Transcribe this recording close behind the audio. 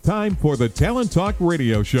Time for the Talent Talk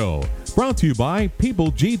Radio Show, brought to you by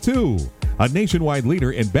People G2, a nationwide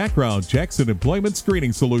leader in background checks and employment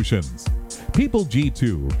screening solutions. People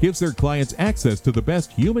G2 gives their clients access to the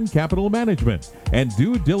best human capital management and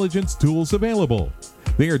due diligence tools available.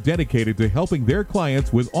 They are dedicated to helping their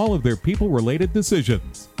clients with all of their people-related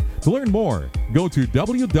decisions. To learn more, go to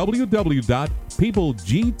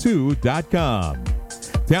www.peopleg2.com.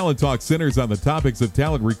 Talent Talk centers on the topics of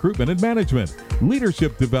talent recruitment and management,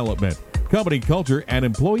 leadership development, company culture, and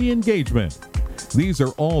employee engagement. These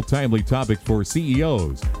are all timely topics for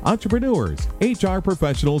CEOs, entrepreneurs, HR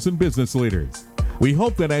professionals, and business leaders. We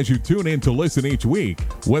hope that as you tune in to listen each week,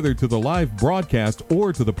 whether to the live broadcast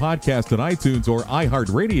or to the podcast on iTunes or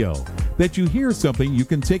iHeartRadio, that you hear something you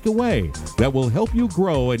can take away that will help you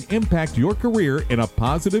grow and impact your career in a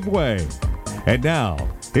positive way. And now,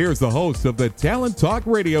 here's the host of the Talent Talk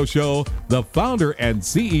Radio Show, the founder and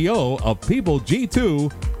CEO of People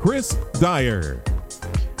G2, Chris Dyer.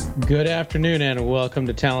 Good afternoon and welcome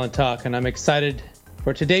to Talent Talk. And I'm excited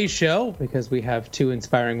for today's show because we have two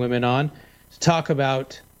inspiring women on to talk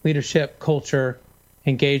about leadership, culture,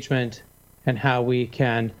 engagement, and how we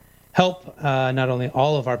can help not only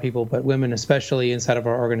all of our people, but women especially inside of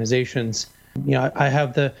our organizations. You know, I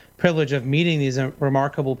have the privilege of meeting these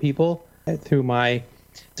remarkable people through my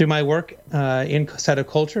work inside of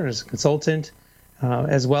culture as a consultant,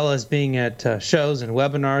 as well as being at shows and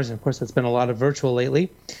webinars, and of course that's been a lot of virtual lately,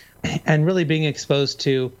 and really being exposed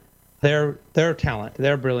to their talent,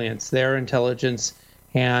 their brilliance, their intelligence,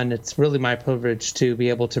 and it's really my privilege to be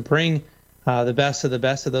able to bring the best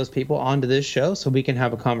of those people onto this show so we can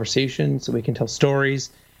have a conversation, so we can tell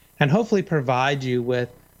stories, and hopefully provide you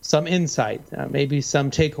with some insight, maybe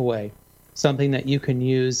some takeaway, something that you can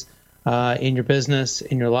use in your business,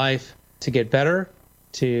 in your life, to get better,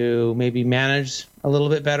 to maybe manage a little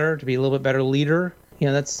bit better, to be a little bit better leader. You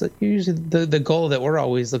know, that's usually the goal that we're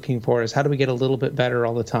always looking for, is how do we get a little bit better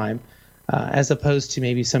all the time, as opposed to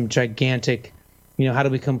maybe some gigantic, how do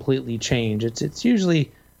we completely change? It's usually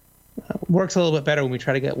works a little bit better when we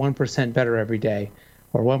try to get 1% better every day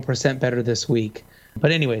or 1% better this week.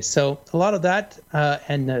 But anyway, so a lot of that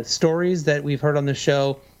and the stories that we've heard on the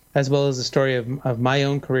show, as well as the story of my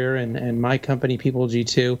own career and my company, People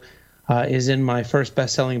G2, is in my first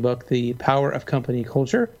best-selling book, The Power of Company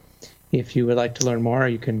Culture. If you would like to learn more,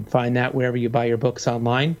 you can find that wherever you buy your books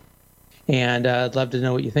online. And I'd love to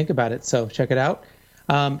know what you think about it, so check it out.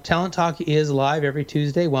 Talent Talk is live every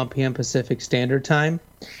Tuesday, 1 p.m. Pacific Standard Time.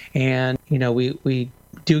 And, we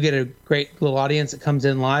do get a great little audience that comes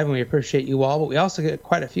in live, and we appreciate you all. But we also get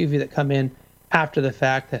quite a few of you that come in after the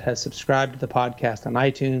fact that has subscribed to the podcast on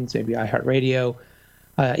iTunes, maybe iHeartRadio,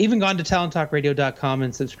 even gone to talenttalkradio.com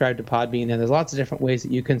and subscribed to Podbean. And there's lots of different ways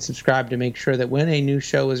that you can subscribe to make sure that when a new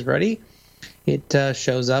show is ready, it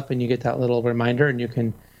shows up and you get that little reminder and you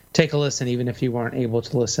can take a listen even if you weren't able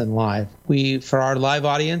to listen live. For our live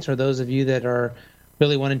audience, or those of you that are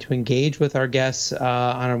really wanting to engage with our guests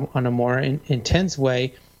on a more intense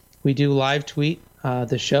way, we do live tweet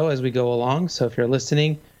the show as we go along. So if you're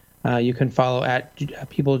listening, you can follow at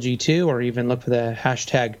PeopleG2 or even look for the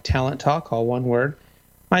hashtag Talent Talk, all one word.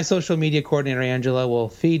 My social media coordinator, Angela, will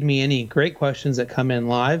feed me any great questions that come in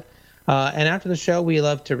live. And after the show, we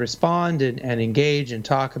love to respond and engage and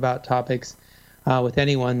talk about topics with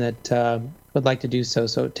anyone that would like to do so.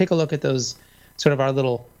 So take a look at those, sort of our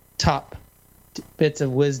little top bits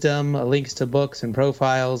of wisdom, links to books and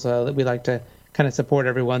profiles that we like to kind of support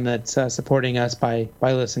everyone that's supporting us by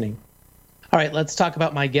listening. All right, let's talk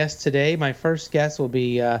about my guest today. My first guest will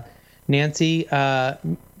be Nancy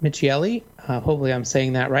Michieli. Hopefully I'm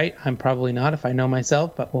saying that right. I'm probably not if I know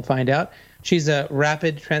myself, but we'll find out. She's a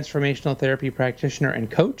rapid transformational therapy practitioner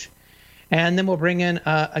and coach. And then we'll bring in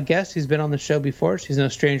a guest who's been on the show before. She's no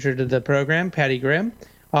stranger to the program, Pattie Grimm,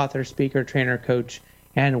 author, speaker, trainer, coach,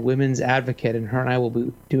 and women's advocate. And her and I will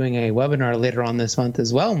be doing a webinar later on this month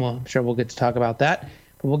as well, and I'm sure we'll get to talk about that.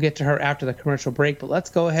 But we'll get to her after the commercial break. But let's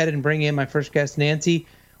go ahead and bring in my first guest, Nancy.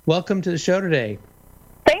 Welcome to the show today.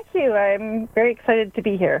 Thank you. I'm very excited to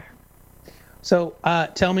be here. So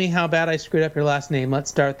tell me how bad I screwed up your last name.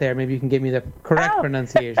 Let's start there. Maybe you can give me the correct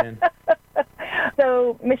pronunciation.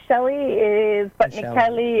 So Michieli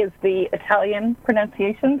Michieli is the Italian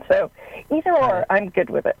pronunciation. So either or, I'm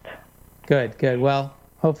good with it. Good. Well,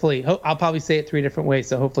 hopefully, I'll probably say it 3 different ways,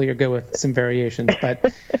 so hopefully you're good with some variations.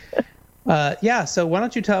 But so why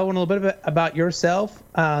don't you tell everyone a little bit about yourself,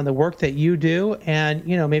 the work that you do, and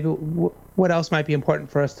maybe what else might be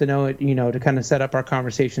important for us to know, to kind of set up our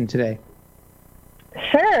conversation today.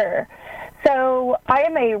 Sure. So I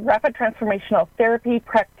am a rapid transformational therapy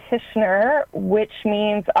practitioner, which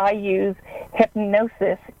means I use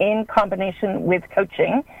hypnosis in combination with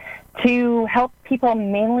coaching to help people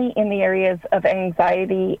mainly in the areas of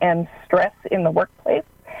anxiety and stress in the workplace.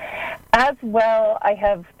 As well, I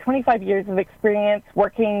have 25 years of experience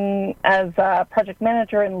working as a project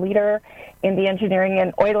manager and leader in the engineering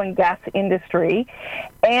and oil and gas industry.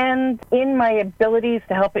 And in my abilities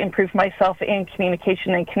to help improve myself in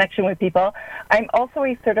communication and connection with people, I'm also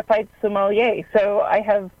a certified sommelier. So I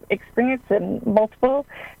have experience in multiple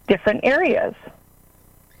different areas.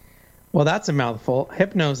 Well, that's a mouthful.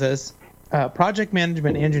 Hypnosis, project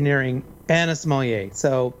management, engineering, and a sommelier.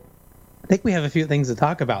 So I think we have a few things to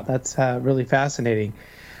talk about. That's really fascinating.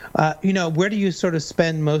 Where do you sort of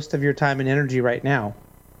spend most of your time and energy right now?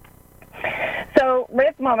 So right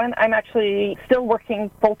at the moment, I'm actually still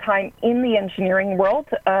working full-time in the engineering world,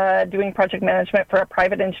 doing project management for a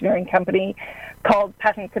private engineering company called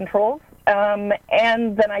Pattie Controls. And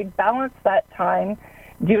then I balance that time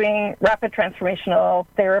doing rapid transformational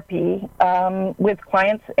therapy with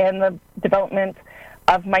clients and the development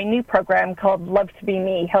of my new program called Love to Be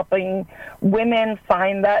Me, helping women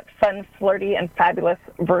find that fun, flirty, and fabulous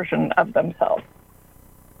version of themselves.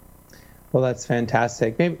 Well, that's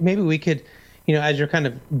fantastic. Maybe we could, as you're kind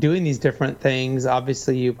of doing these different things,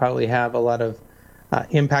 obviously you probably have a lot of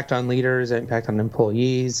impact on leaders, impact on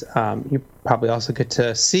employees. You probably also get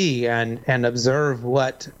to see and observe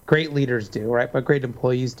what great leaders do, right? What great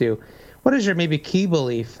employees do. What is your maybe key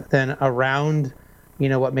belief then around,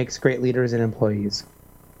 what makes great leaders and employees?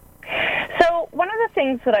 So one of the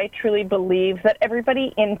things that I truly believe that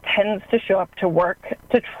everybody intends to show up to work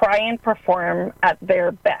to try and perform at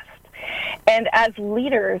their best. And as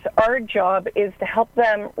leaders, our job is to help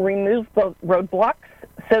them remove the roadblocks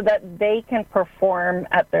so that they can perform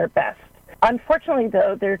at their best. Unfortunately,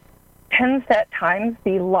 though, there tends to at times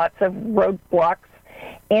be lots of roadblocks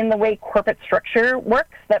in the way corporate structure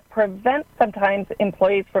works that prevent sometimes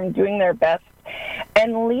employees from doing their best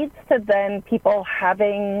and leads to then people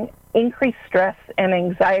having increased stress and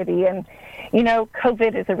anxiety. And,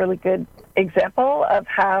 COVID is a really good example of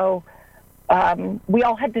how we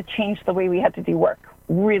all had to change the way we had to do work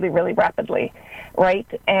really, really rapidly, right?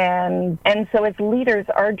 And so as leaders,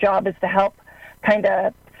 our job is to help kind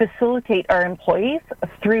of facilitate our employees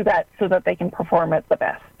through that so that they can perform at the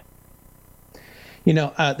best.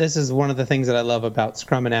 This is one of the things that I love about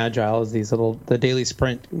Scrum and Agile is the daily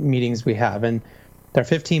sprint meetings we have. And they're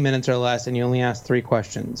 15 minutes or less, and you only ask 3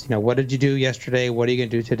 questions. What did you do yesterday? What are you going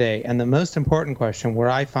to do today? And the most important question, where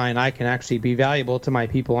I find I can actually be valuable to my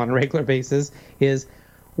people on a regular basis, is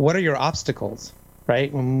what are your obstacles, right?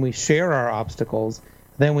 When we share our obstacles,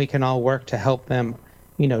 then we can all work to help them,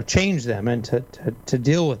 change them and to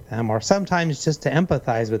deal with them, or sometimes just to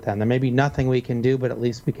empathize with them. There may be nothing we can do, but at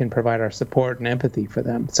least we can provide our support and empathy for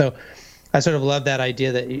them. So I sort of love that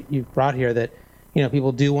idea that you've brought here that,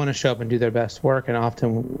 people do want to show up and do their best work. And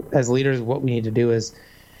often as leaders, what we need to do is,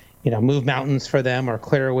 move mountains for them or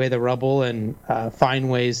clear away the rubble and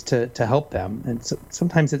find ways to help them. And so,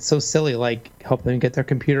 sometimes it's so silly, like help them get their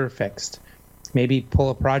computer fixed. Maybe pull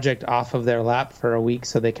a project off of their lap for a week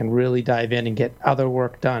so they can really dive in and get other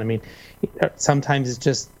work done. I mean, sometimes it's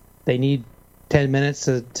just they need 10 minutes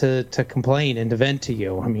to complain and to vent to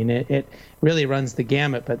you. I mean, it really runs the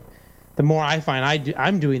gamut. But the more I find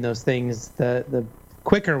I'm doing those things, the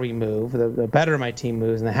quicker we move, the better my team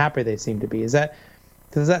moves, and the happier they seem to be. Does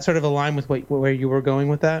that sort of align with where you were going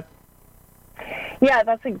with that? Yeah,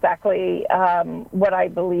 that's exactly what I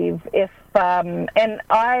believe. When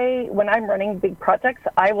I'm running big projects,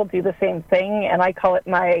 I will do the same thing, and I call it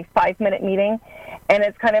my 5-minute meeting. And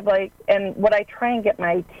it's kind of like, and what I try and get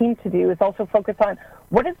my team to do is also focus on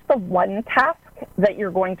what is the one task that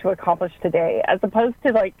you're going to accomplish today, as opposed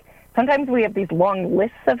to sometimes we have these long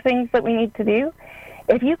lists of things that we need to do.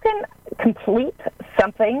 If you can complete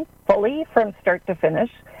something fully from start to finish,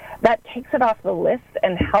 that takes it off the list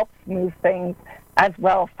and helps move things as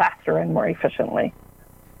well faster and more efficiently.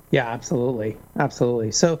 Yeah, absolutely.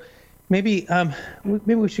 So maybe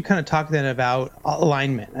we should kind of talk then about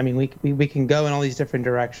alignment. I mean, we can go in all these different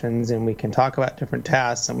directions and we can talk about different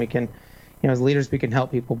tasks and we can, as leaders, we can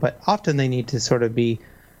help people, but often they need to sort of be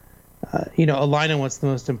align on what's the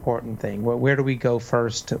most important thing. Where do we go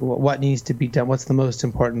first? What needs to be done? What's the most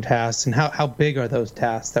important tasks? And how big are those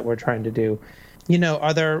tasks that we're trying to do?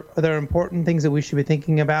 Are there important things that we should be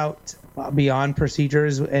thinking about beyond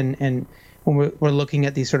procedures and when we're looking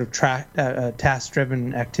at these sort of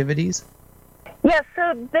task-driven activities? Yeah,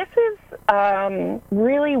 so this is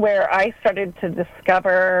really where I started to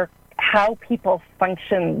discover how people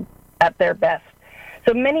function at their best.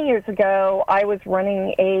 So many years ago, I was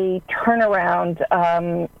running a turnaround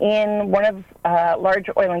in one of large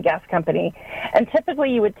oil and gas company. And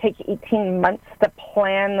typically you would take 18 months to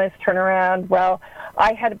plan this turnaround. Well,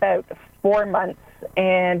 I had about 4 months,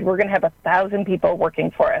 and we're going to have 1,000 people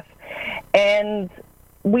working for us. And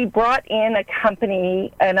we brought in a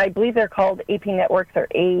company, and I believe they're called AP Networks or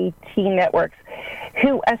AT Networks,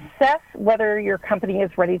 who assess whether your company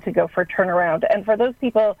is ready to go for turnaround. And for those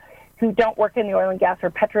people who don't work in the oil and gas or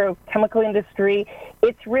petrochemical industry,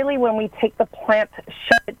 it's really when we take the plant,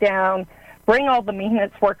 shut it down, bring all the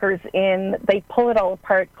maintenance workers in, they pull it all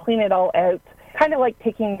apart, clean it all out, kind of like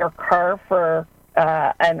taking your car for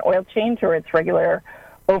an oil change or its regular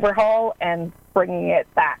overhaul and bringing it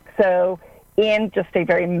back. So in just a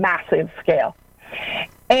very massive scale.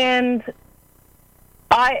 And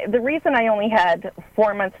the reason I only had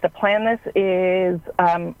 4 months to plan this is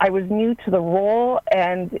I was new to the role,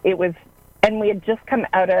 and we had just come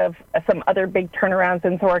out of some other big turnarounds,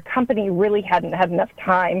 and so our company really hadn't had enough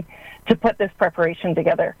time to put this preparation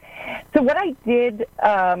together. So what I did,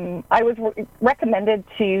 I was recommended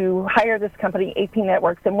to hire this company, AP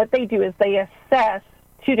Networks, and what they do is they assess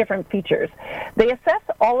 2 different features. They assess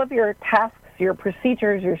all of your tasks, your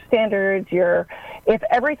procedures, your standards, if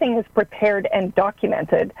everything is prepared and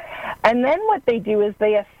documented. And then what they do is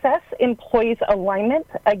they assess employees' alignment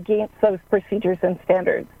against those procedures and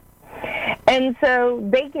standards. And so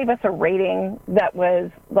they gave us a rating that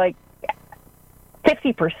was like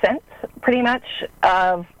 50% pretty much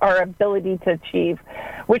of our ability to achieve,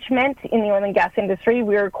 which meant in the oil and gas industry,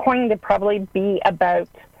 we were going to probably be about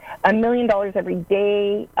 $1 million every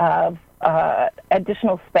day of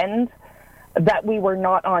additional spend that we were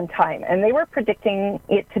not on time. And they were predicting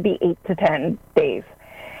it to be 8 to 10 days.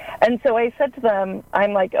 And so I said to them,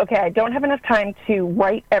 I'm like, okay, I don't have enough time to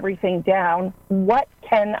write everything down. What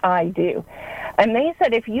can I do? And they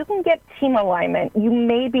said, if you can get team alignment, you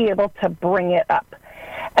may be able to bring it up.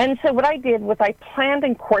 And so what I did was I planned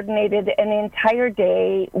and coordinated an entire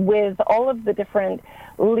day with all of the different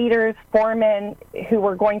leaders, foremen who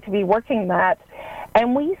were going to be working that.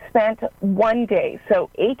 And we spent 1 day, so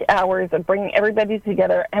 8 hours of bringing everybody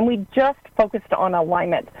together, and we just focused on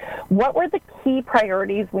alignment. What were the key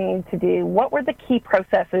priorities we need to do? What were the key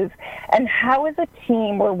processes? And how as a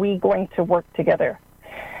team were we going to work together?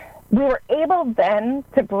 We were able then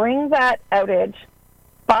to bring that outage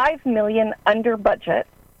 $5 million under budget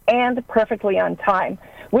and perfectly on time,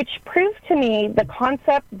 which proves to me the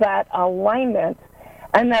concept that alignment,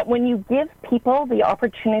 and that when you give people the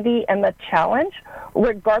opportunity and the challenge,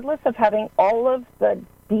 regardless of having all of the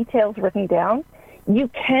details written down, you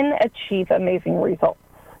can achieve amazing results.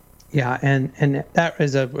 Yeah, and that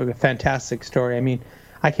is a fantastic story. I mean,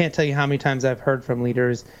 I can't tell you how many times I've heard from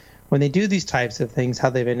leaders when they do these types of things, how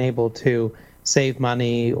they've been able to save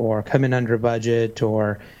money or come in under budget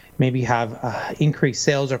or maybe have increased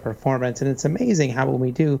sales or performance. And it's amazing how when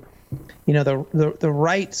we do, the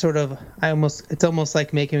right sort of, it's almost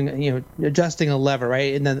like making, adjusting a lever,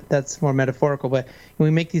 right? And that's more metaphorical, but we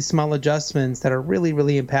make these small adjustments that are really,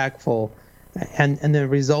 really impactful and the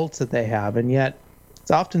results that they have. And yet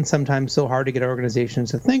it's often sometimes so hard to get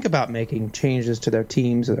organizations to think about making changes to their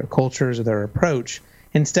teams or their cultures or their approach.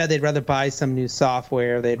 Instead, they'd rather buy some new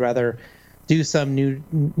software. They'd rather do some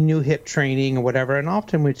new hip training or whatever. And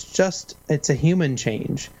often it's a human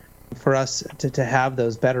change for us to have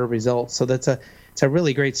those better results. So it's a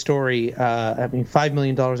really great story. I mean, $5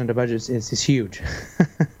 million into budget is huge.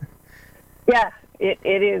 Yeah,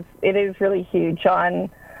 it is really huge on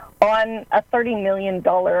a $30 million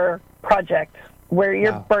project where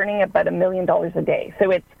you're burning about $1 million a day.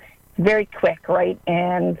 So it's very quick, right?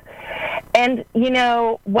 And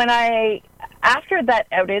when after that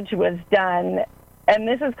outage was done, and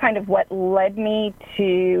this is kind of what led me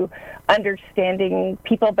to understanding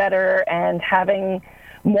people better and having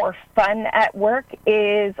more fun at work,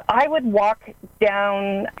 is I would walk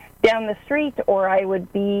down the street, or I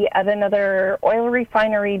would be at another oil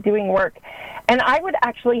refinery doing work, and I would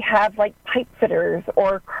actually have like pipe fitters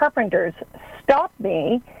or carpenters stop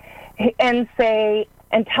me and say,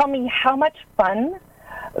 and tell me how much fun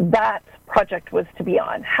that project was to be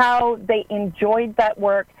on, how they enjoyed that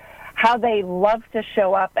work, how they loved to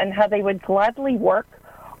show up, and how they would gladly work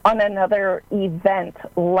on another event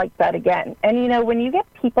like that again. And, when you get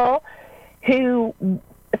people who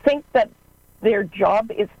think that their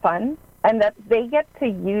job is fun and that they get to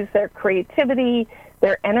use their creativity,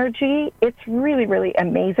 their energy, it's really, really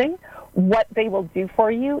amazing what they will do for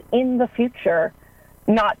you in the future,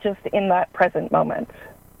 not just in that present moment.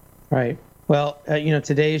 Right. Well,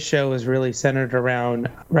 today's show is really centered around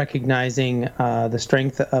recognizing the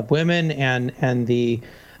strength of women and the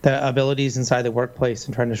abilities inside the workplace,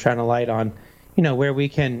 and trying to shine a light on, where we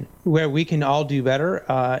can all do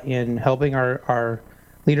better in helping our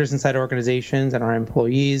leaders inside organizations and our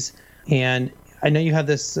employees. And I know you have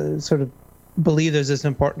this believe there's this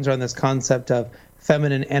importance around this concept of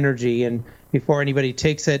feminine energy, and before anybody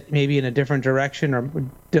takes it maybe in a different direction or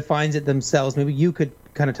defines it themselves, maybe you could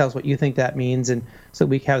kind of tell us what you think that means, and so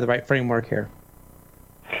we have the right framework here.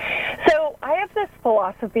 So I have this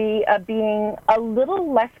philosophy of being a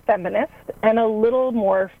little less feminist and a little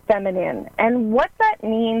more feminine. And what that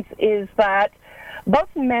means is that both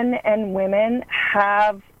men and women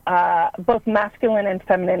have both masculine and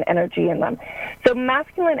feminine energy in them. So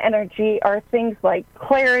masculine energy are things like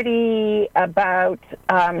clarity, about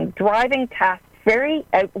driving tasks, very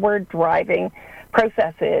outward driving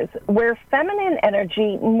processes, where feminine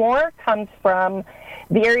energy more comes from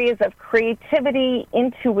the areas of creativity,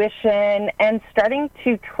 intuition, and starting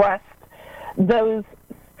to trust those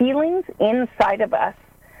feelings inside of us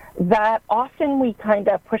that often we kind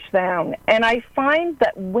of push down. And I find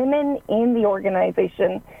that women in the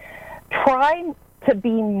organization try to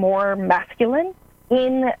be more masculine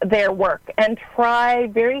in their work and try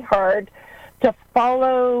very hard to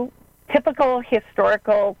follow typical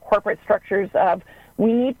historical corporate structures of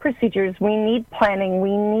we need procedures, we need planning,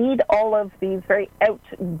 we need all of these very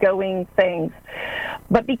outgoing things.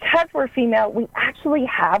 But because we're female, we actually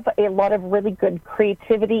have a lot of really good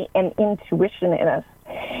creativity and intuition in us.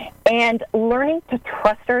 And learning to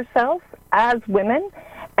trust ourselves as women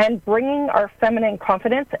and bringing our feminine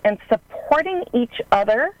confidence and supporting each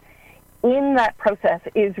other in that process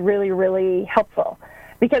is really, really helpful.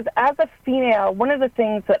 Because as a female, one of the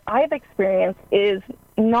things that I've experienced is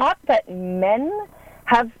not that men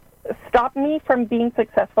have stopped me from being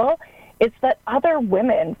successful, it's that other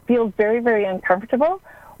women feel very, very uncomfortable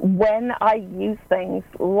when I use things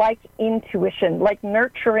like intuition, like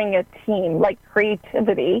nurturing a team, like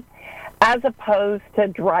creativity, as opposed to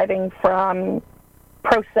driving from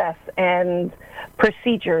process and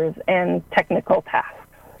procedures and technical tasks.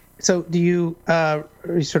 So do you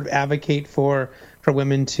sort of advocate for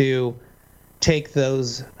women to take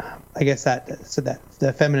those, I guess that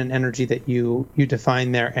the feminine energy that you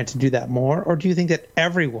define there, and to do that more? Or do you think that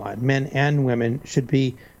everyone, men and women, should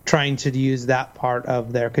be trying to use that part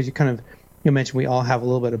of their, because you mentioned we all have a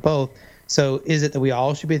little bit of both. So is it that we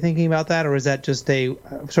all should be thinking about that, or is that just a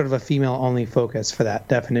sort of a female-only focus for that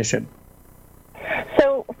definition?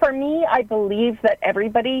 So for me, I believe that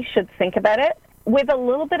everybody should think about it with a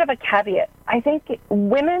little bit of a caveat. I think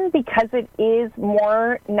women, because it is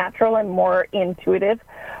more natural and more intuitive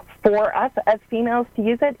for us as females to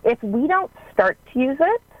use it, if we don't start to use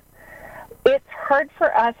it, it's hard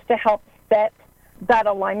for us to help set that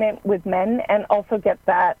alignment with men and also get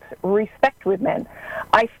that respect with men.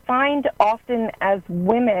 I find often as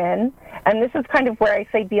women, and this is kind of where I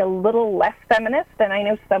say be a little less feminist, and I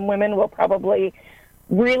know some women will probably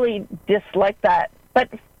really dislike that, but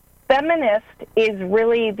feminist is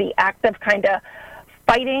really the act of kind of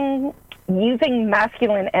fighting, using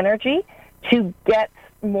masculine energy to get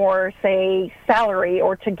more, say, salary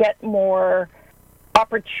or to get more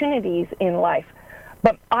opportunities in life.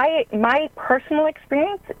 But my personal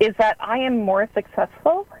experience is that I am more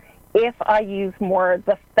successful if I use more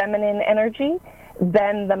the feminine energy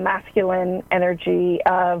than the masculine energy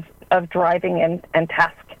of driving and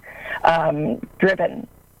task driven.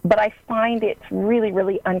 But I find it's really,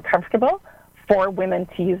 really uncomfortable for women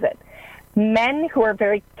to use it. Men who are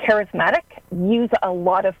very charismatic use a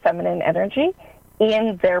lot of feminine energy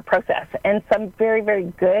in their process, and some very, very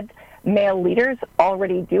good male leaders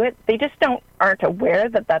already do it. They just aren't aware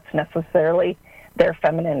that that's necessarily their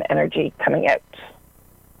feminine energy coming out.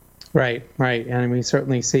 Right. And we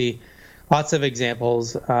certainly see lots of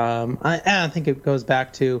examples. I think it goes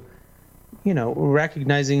back to,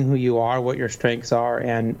 recognizing who you are, what your strengths are,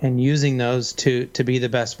 and using those to be the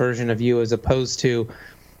best version of you, as opposed to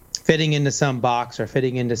fitting into some box or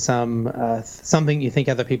fitting into something you think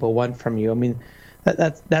other people want from you. I mean,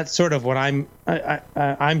 that's sort of what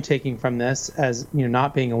I'm taking from this, as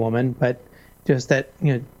not being a woman, but just that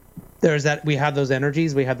there's that we have those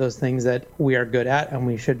energies, we have those things that we are good at, and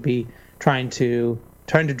we should be trying to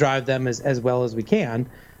drive them as well as we can.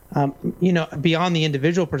 Beyond the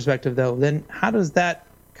individual perspective, though, then how does that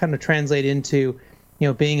kind of translate into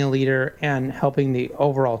being a leader and helping the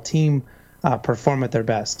overall team perform at their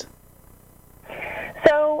best?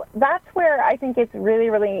 So that's where I think it's really,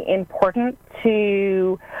 really important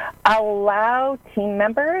to allow team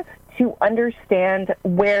members to understand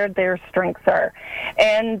where their strengths are.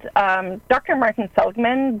 And Dr. Martin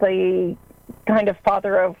Seligman, the kind of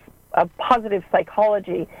father of positive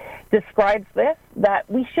psychology, describes this, that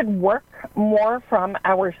we should work more from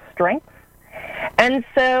our strengths. And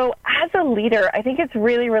so as a leader, I think it's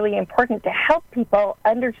really, really important to help people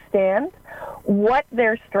understand what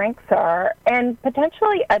their strengths are and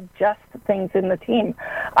potentially adjust things in the team.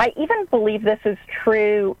 I even believe this is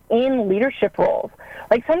true in leadership roles.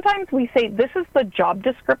 Like sometimes we say, this is the job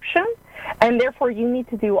description, and therefore you need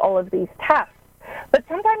to do all of these tasks. But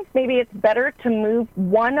sometimes maybe it's better to move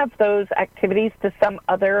one of those activities to some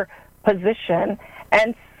other position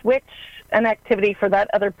and switch an activity for that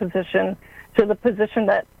other position to the position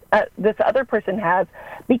that this other person has,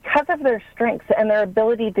 because of their strengths and their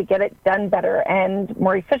ability to get it done better and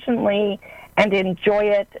more efficiently and enjoy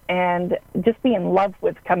it and just be in love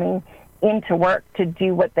with coming into work to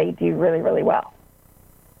do what they do really, really well.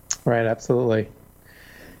 Right, absolutely.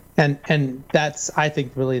 And that's, I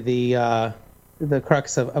think, really the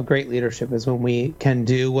crux of great leadership is when we can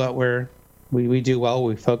do what we do well,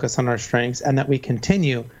 we focus on our strengths, and that we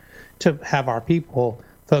continue to have our people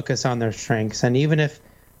focus on their strengths. And even if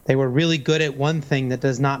they were really good at one thing, that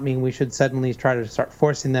does not mean we should suddenly try to start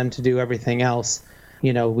forcing them to do everything else.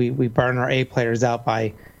 You know, we burn our A players out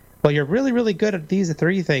by, well, you're really, really good at these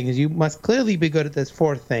three things. You must clearly be good at this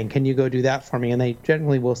fourth thing. Can you go do that for me? And they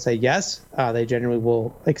generally will say yes. They generally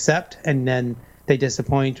will accept, and then they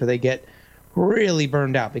disappoint or they get really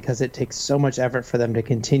burned out because it takes so much effort for them to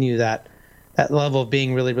continue that level of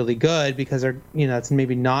being really, really good, because they're, it's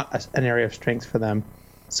maybe not an area of strength for them.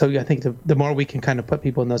 So I think the more we can kind of put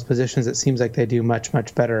people in those positions, it seems like they do much,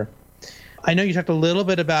 much better. I know you talked a little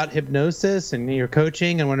bit about hypnosis and your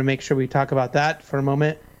coaching. I want to make sure we talk about that for a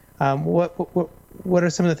moment. What are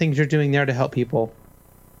some of the things you're doing there to help people?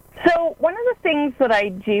 So one of the things that I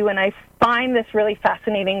do, and I find this really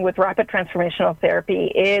fascinating with rapid transformational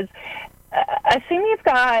therapy, is assume you've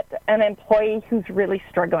got an employee who's really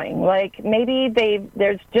struggling. Like maybe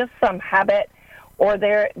there's just some habit, or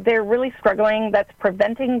they're really struggling that's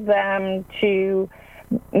preventing them to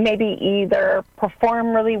maybe either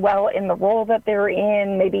perform really well in the role that they're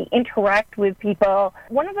in, maybe interact with people.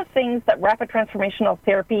 One of the things that rapid transformational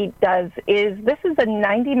therapy does is this is a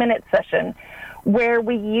 90-minute session where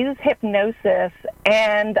we use hypnosis,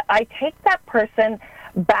 and I take that person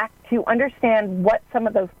back to understand what some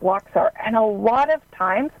of those blocks are. And a lot of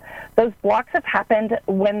times, those blocks have happened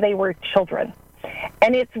when they were children.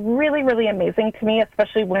 And it's really, really amazing to me,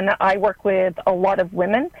 especially when I work with a lot of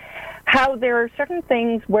women, how there are certain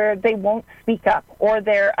things where they won't speak up, or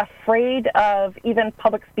they're afraid of even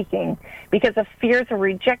public speaking because of fears of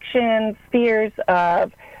rejection, fears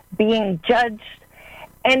of being judged.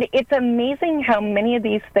 And it's amazing how many of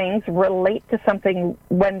these things relate to something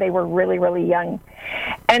when they were really, really young.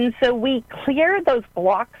 And so we clear those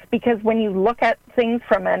blocks, because when you look at things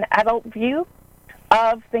from an adult view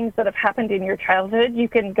of things that have happened in your childhood, you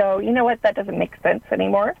can go, you know what, that doesn't make sense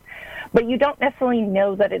anymore. But you don't necessarily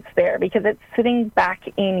know that it's there because it's sitting back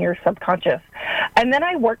in your subconscious. And then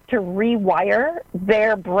I work to rewire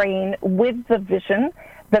their brain with the vision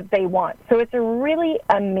that they want. So it's a really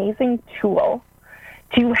amazing tool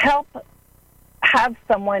to help have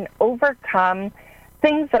someone overcome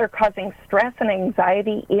things that are causing stress and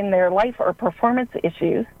anxiety in their life or performance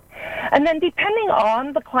issues. And then depending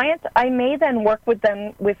on the client, I may then work with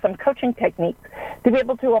them with some coaching techniques to be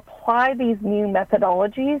able to apply these new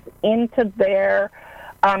methodologies into their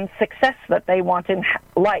success that they want in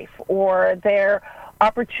life, or their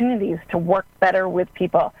opportunities to work better with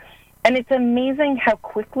people. And it's amazing how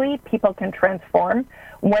quickly people can transform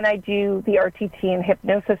when I do the RTT and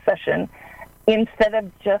hypnosis session, instead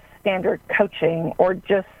of just standard coaching or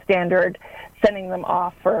just standard sending them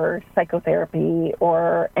off for psychotherapy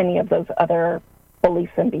or any of those other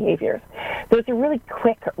beliefs and behaviors. So it's a really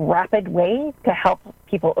quick, rapid way to help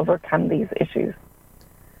people overcome these issues.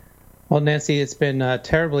 Well, Nancy, it's been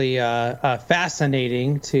terribly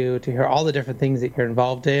fascinating to hear all the different things that you're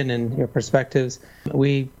involved in and your perspectives.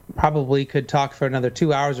 We probably could talk for another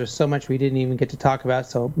 2 hours. There's so much we didn't even get to talk about.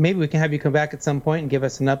 So maybe we can have you come back at some point and give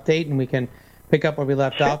us an update, and we can pick up where we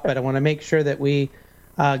left off. But I want to make sure that we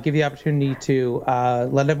give you the opportunity to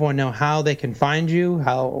let everyone know how they can find you,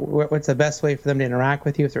 what's the best way for them to interact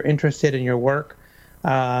with you if they're interested in your work.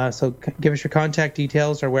 So give us your contact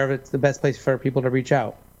details, or wherever it's the best place for people to reach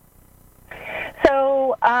out.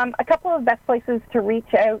 So a couple of best places to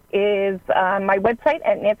reach out is my website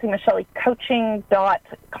at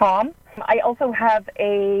nancymichielicoaching.com. I also have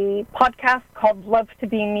a podcast called Love to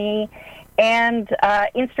Be Me, And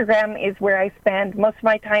Instagram is where I spend most of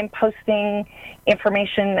my time posting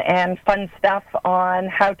information and fun stuff on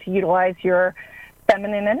how to utilize your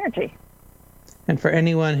feminine energy. And for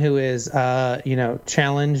anyone who is,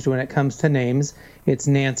 challenged when it comes to names, it's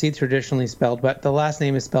Nancy, traditionally spelled, but the last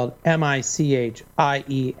name is spelled Michieli,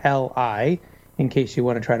 in case you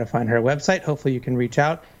want to try to find her website. Hopefully you can reach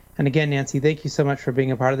out. And again, Nancy, thank you so much for being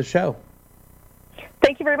a part of the show.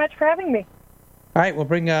 Thank you very much for having me. All right, we'll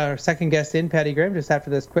bring our second guest in, Pattie Grimm, just after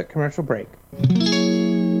this quick commercial break.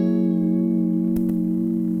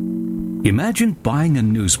 Imagine buying a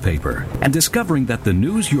newspaper and discovering that the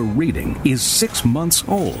news you're reading is 6 months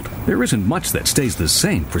old. There isn't much that stays the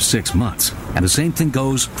same for 6 months, and the same thing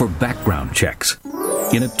goes for background checks.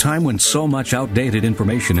 In a time when so much outdated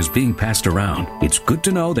information is being passed around, it's good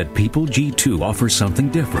to know that People G2 offers something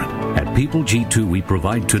different. At People G2, we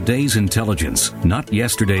provide today's intelligence, not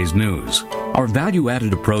yesterday's news. Our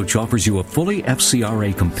value-added approach offers you a fully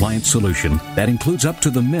FCRA-compliant solution that includes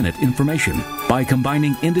up-to-the-minute information. By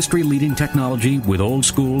combining industry-leading technology with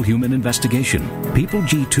old-school human investigation, People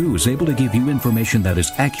G2 is able to give you information that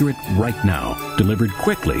is accurate right now, delivered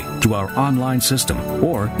quickly to our online system,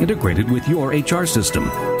 or integrated with your HR system.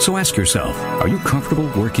 So ask yourself, are you comfortable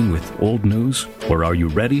working with old news, or are you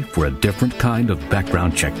ready for a different kind of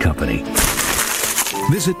background check company?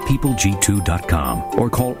 Visit peopleg2.com or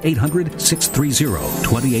call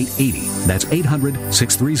 800-630-2880. That's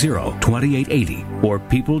 800-630-2880 or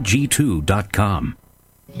peopleg2.com.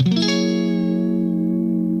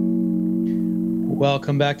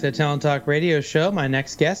 Welcome back to the Talent Talk Radio Show. My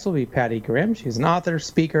next guest will be Pattie Grimm. She's an author,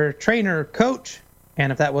 speaker, trainer, coach,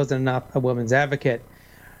 and if that wasn't enough, a women's advocate.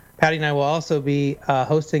 Pattie and I will also be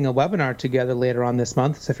hosting a webinar together later on this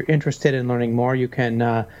month. So if you're interested in learning more, you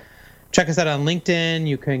can check us out on LinkedIn.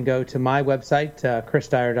 You can go to my website,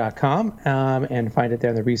 chrisdyer.com, and find it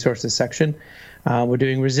there in the resources section. We're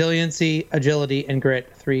doing resiliency, agility, and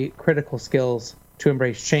grit, 3 critical skills to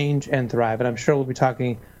embrace change and thrive. And I'm sure we'll be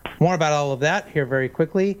talking more about all of that here very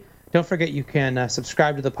quickly. Don't forget you can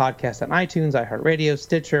subscribe to the podcast on iTunes, iHeartRadio,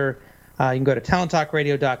 Stitcher. You can go to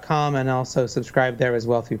talenttalkradio.com and also subscribe there as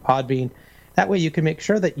well through Podbean. That way you can make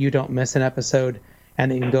sure that you don't miss an episode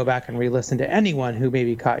and that you can go back and re-listen to anyone who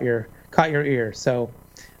maybe caught your ear. So,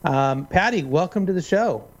 Pattie, welcome to the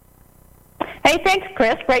show. Hey, thanks,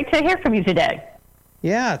 Chris. Great to hear from you today.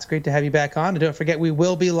 Yeah, it's great to have you back on. And don't forget, we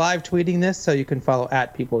will be live tweeting this, so you can follow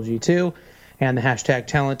at PeopleG2 and the hashtag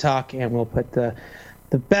Talent Talk, and we'll put the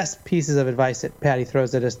best pieces of advice that Pattie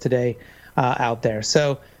throws at us today out there.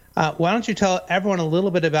 So why don't you tell everyone a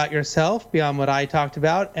little bit about yourself beyond what I talked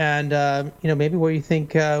about, and maybe where you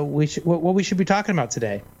think what we should be talking about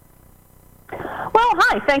today. Well,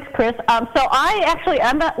 hi. Thanks, Chris. I'm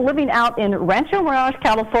living out in Rancho Mirage,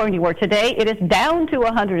 California, where today it is down to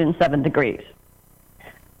 107 degrees.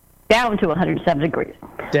 Down to 107 degrees.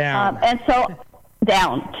 Down.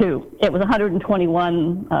 Down to. It was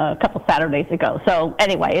 121 a couple Saturdays ago. So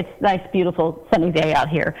anyway, it's a nice, beautiful, sunny day out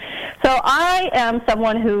here. So I am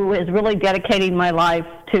someone who is really dedicating my life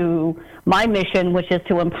to my mission, which is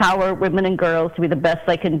to empower women and girls to be the best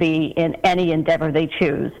they can be in any endeavor they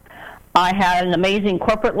choose. I had an amazing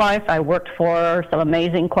corporate life. I worked for some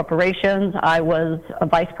amazing corporations. I was a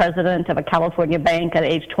vice president of a California bank at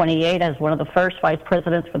age 28 as one of the first vice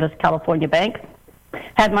presidents for this California bank.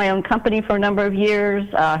 Had my own company for a number of years,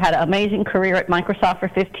 had an amazing career at Microsoft for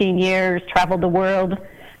 15 years, traveled the world,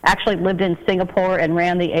 actually lived in Singapore and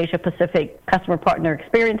ran the Asia Pacific Customer Partner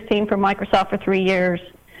Experience team for Microsoft for 3 years.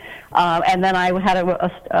 And then I had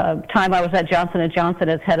a time I was at Johnson & Johnson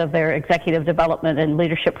as head of their executive development and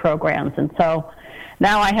leadership programs. And so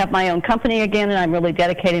now I have my own company again, and I'm really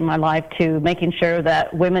dedicating my life to making sure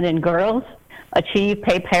that women and girls achieve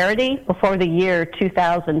pay parity before the year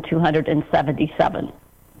 2277.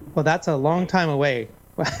 Well, that's a long time away.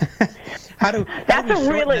 How do we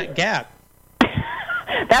shorten that gap?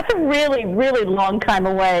 That's a really, really long time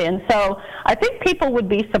away. And so I think people would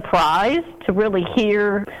be surprised to really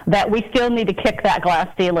hear that we still need to kick that glass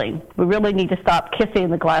ceiling. We really need to stop kissing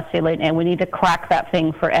the glass ceiling, and we need to crack that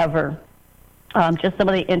thing forever. Just some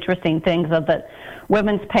of the interesting things of that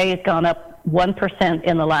women's pay has gone up 1%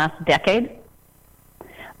 in the last decade,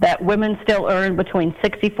 that women still earn between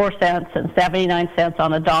 64 cents and 79 cents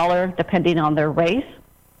on a dollar, depending on their race.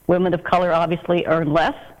 Women of color obviously earn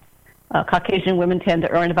less. Caucasian women tend to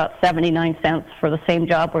earn about 79 cents for the same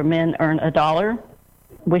job where men earn $1.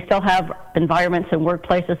 We still have environments and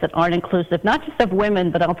workplaces that aren't inclusive, not just of women,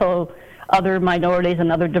 but also other minorities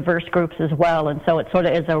and other diverse groups as well. And so it sort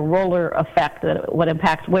of is a roller effect that what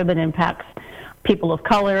impacts women impacts people of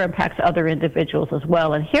color, impacts other individuals as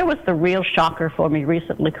well. And here was the real shocker for me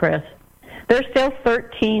recently, Chris. There's still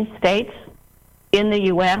 13 states in the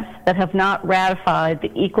U.S. that have not ratified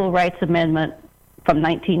the Equal Rights Amendment from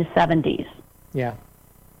 1970s. Yeah.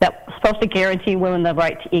 That was supposed to guarantee women the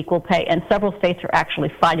right to equal pay, and several states are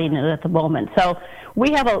actually fighting it at the moment. So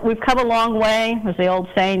we've come a long way. There's the old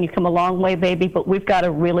saying, you come a long way, baby, but we've got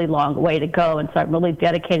a really long way to go. And so I'm really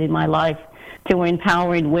dedicating my life to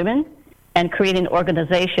empowering women and creating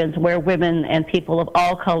organizations where women and people of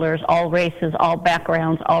all colors, all races, all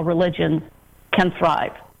backgrounds, all religions can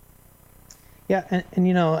thrive. Yeah,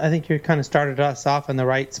 and I think you kind of started us off in the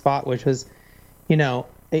right spot, which was,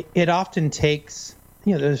 it often takes,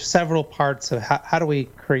 there's several parts of how do we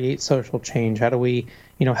create social change? How do we,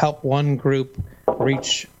 help one group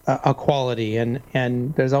reach equality?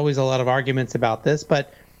 And there's always a lot of arguments about this,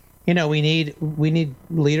 but, we need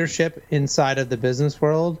leadership inside of the business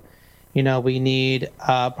world. We need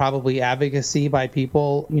probably advocacy by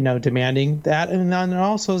people, demanding that. And then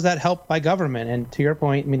also is that help by government. And to your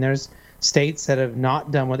point, there's states that have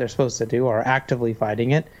not done what they're supposed to do or are actively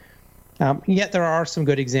fighting it. Yet there are some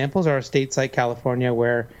good examples. There are states like California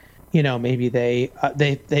where, maybe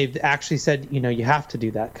they've actually said, you have to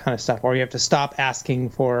do that kind of stuff, or you have to stop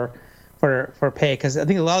asking for pay. Because I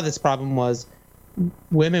think a lot of this problem was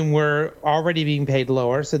women were already being paid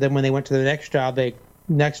lower. So then when they went to the next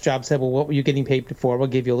job said, well, what were you getting paid before? We'll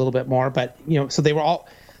give you a little bit more. But, so they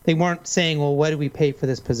weren't saying, well, what do we pay for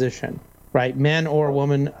this position? Right, men or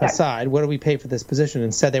woman aside, what do we pay for this position?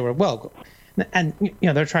 Instead, they were and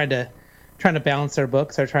they're trying to balance their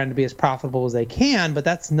books. They're trying to be as profitable as they can, but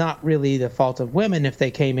that's not really the fault of women if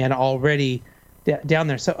they came in already down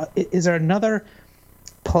there. So, is there another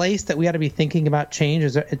place that we ought to be thinking about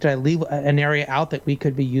change? Did I leave an area out that we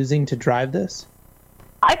could be using to drive this?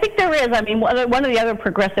 I think there is. One of the other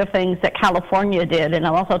progressive things that California did, and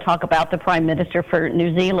I'll also talk about the Prime Minister for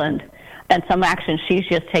New Zealand and some action she's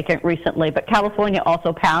just taken recently. But California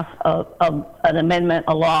also passed an amendment,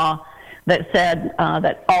 a law, that said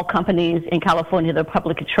that all companies in California that are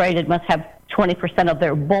publicly traded must have 20% of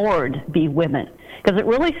their board be women. Because it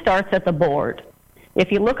really starts at the board.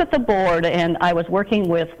 If you look at the board, and I was working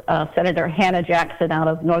with Senator Hannah Jackson out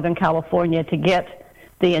of Northern California to get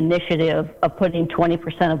the initiative of putting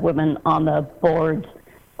 20% of women on the boards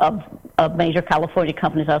of major California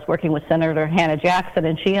companies. I was working with Senator Hannah Jackson,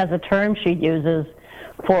 and she has a term she uses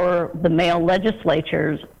for the male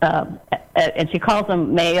legislatures, and she calls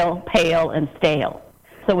them male, pale, and stale.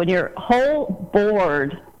 So when your whole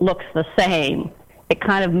board looks the same, it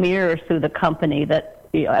kind of mirrors through the company that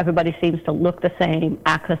everybody seems to look the same,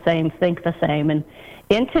 act the same, think the same. And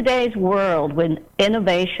in today's world, when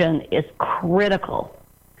innovation is critical,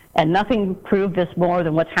 and nothing proved this more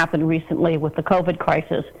than what's happened recently with the COVID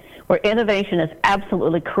crisis, where innovation is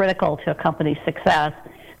absolutely critical to a company's success,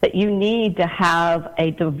 that you need to have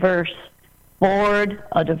a diverse board,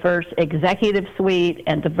 a diverse executive suite,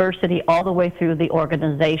 and diversity all the way through the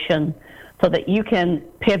organization so that you can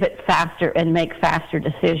pivot faster and make faster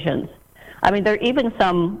decisions. There are even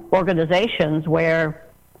some organizations where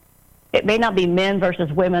it may not be men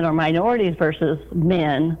versus women or minorities versus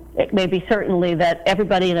men. It may be certainly that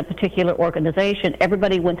everybody in a particular organization,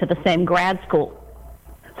 everybody went to the same grad school.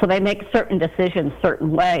 So they make certain decisions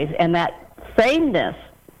certain ways. And that sameness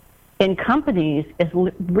in companies is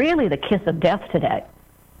really the kiss of death today.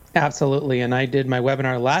 Absolutely. And I did my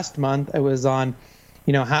webinar last month. It was on,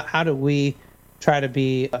 how do we try to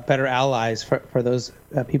be better allies for those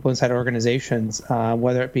people inside organizations,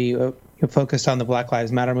 whether it be focused on the Black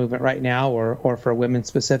Lives Matter movement right now or for women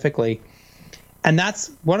specifically. And that's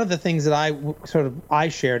one of the things that I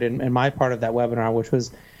shared in my part of that webinar, which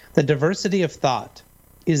was the diversity of thought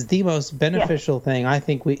is the most beneficial thing I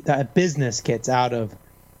think that business gets out of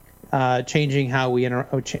changing how we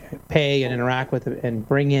pay and interact with and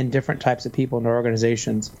bring in different types of people into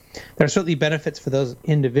organizations. There are certainly benefits for those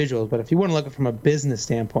individuals, but if you want to look at it from a business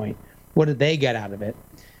standpoint, what do they get out of it?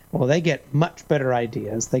 Well, they get much better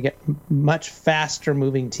ideas. They get much faster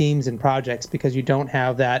moving teams and projects because you don't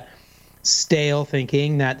have that stale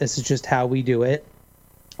thinking that this is just how we do it,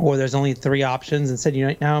 or there's only 3 options.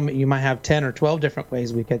 Instead, now you might have 10 or 12 different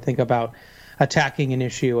ways we could think about attacking an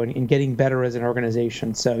issue and getting better as an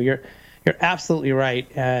organization. So you're absolutely right,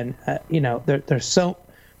 and there's so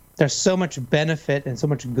much benefit and so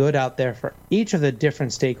much good out there for each of the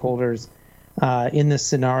different stakeholders in this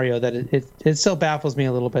scenario that it still baffles me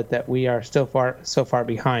a little bit that we are so far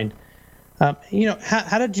behind.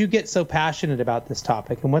 How did you get so passionate about this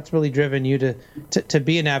topic, and what's really driven you to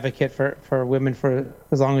be an advocate for women for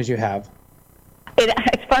as long as you have?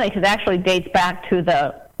 It's funny because it actually dates back to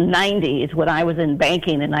the 90s when I was in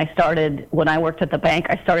banking, and when I worked at the bank,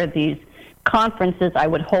 I started these conferences I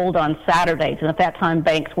would hold on Saturdays, and at that time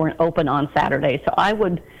banks weren't open on Saturdays. So I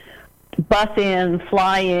would bus in,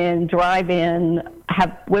 fly in, drive in,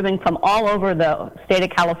 have women from all over the state of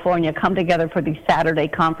California come together for these Saturday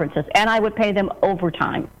conferences, and I would pay them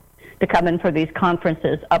overtime to come in for these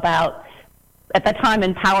conferences about, at that time,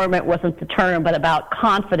 empowerment wasn't the term, but about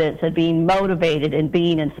confidence and being motivated and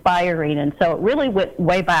being inspiring. And so it really went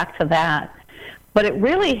way back to that. But it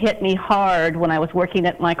really hit me hard when I was working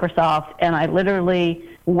at Microsoft, and I literally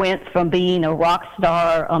went from being a rock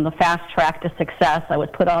star on the fast track to success. I was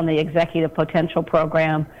put on the Executive Potential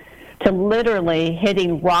Program, to literally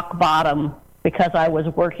hitting rock bottom because I was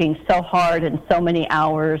working so hard and so many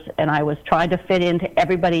hours, and I was trying to fit into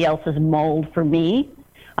everybody else's mold for me.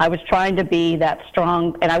 I was trying to be that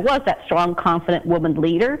strong, and I was that strong, confident woman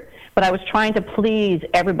leader, but I was trying to please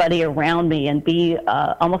everybody around me and be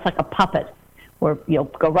almost like a puppet, where,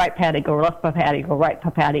 go right, Pattie, go left, Pattie, go right,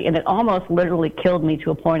 Pattie. And it almost literally killed me to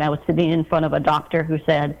a point I was sitting in front of a doctor who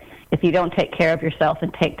said, if you don't take care of yourself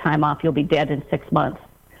and take time off, you'll be dead in 6 months.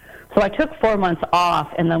 So I took 4 months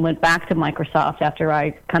off and then went back to Microsoft after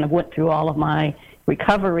I kind of went through all of my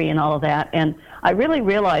recovery and all of that. And I really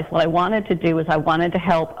realized what I wanted to do is I wanted to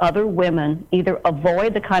help other women either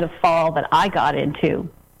avoid the kind of fall that I got into,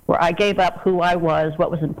 where I gave up who I was, what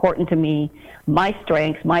was important to me, my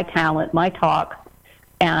strengths, my talent, my talk,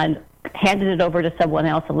 and handed it over to someone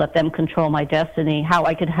else and let them control my destiny, how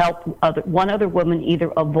I could help one other woman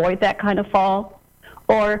either avoid that kind of fall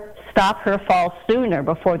or stop her fall sooner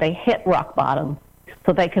before they hit rock bottom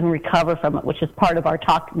so they can recover from it, which is part of our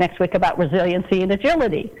talk next week about resiliency and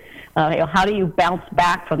agility. How do you bounce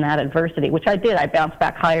back from that adversity, which I did. I bounced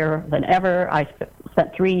back higher than ever. I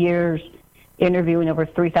spent 3 years interviewing over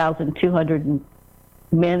 3,200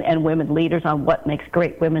 men and women leaders on what makes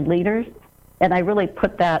great women leaders. And I really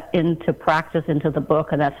put that into practice into the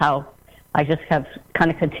book, and that's how I just have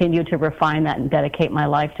kind of continued to refine that and dedicate my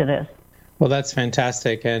life to this. Well, that's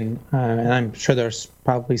fantastic, and I'm sure there's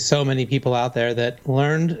probably so many people out there that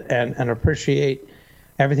learned and appreciate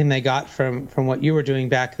everything they got from what you were doing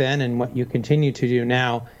back then and what you continue to do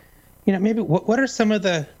now. Maybe what are some of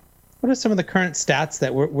the current stats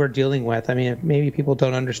that we're dealing with? I mean, maybe people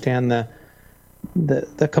don't understand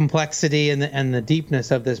the complexity and the deepness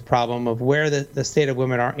of this problem of where the state of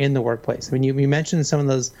women are in the workplace. I mean, you mentioned some of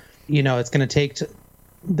those. It's going to take.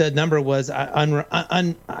 The number was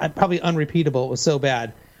probably unrepeatable. It was so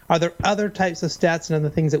bad. Are there other types of stats and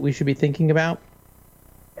other things that we should be thinking about?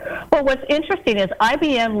 Well, what's interesting is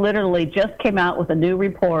IBM literally just came out with a new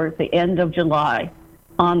report at the end of July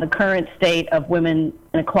on the current state of women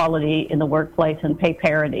inequality in the workplace and pay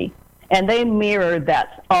parity. And they mirrored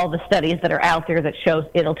all the studies that are out there that shows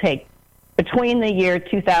it'll take between the year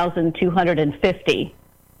 2250,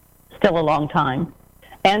 still a long time,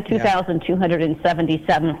 and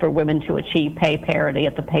 2,277 for women to achieve pay parity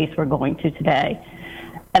at the pace we're going to today.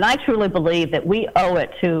 And I truly believe that we owe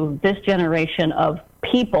it to this generation of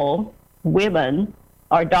people, women,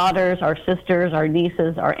 our daughters, our sisters, our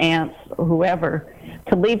nieces, our aunts, whoever,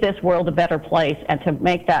 to leave this world a better place and to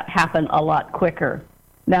make that happen a lot quicker.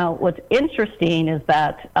 Now, what's interesting is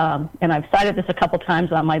that, and I've cited this a couple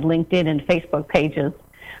times on my LinkedIn and Facebook pages,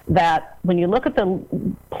 that when you look at the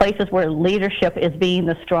places where leadership is being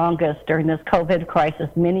the strongest during this COVID crisis,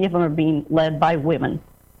 many of them are being led by women.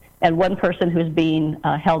 And one person who's being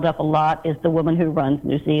held up a lot is the woman who runs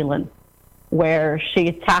New Zealand, where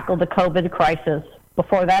she tackled the COVID crisis.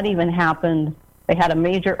 Before that even happened, they had a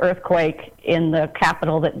major earthquake in the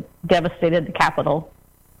capital that devastated the capital.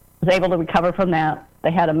 Was able to recover from that.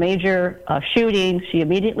 They had a major shooting. She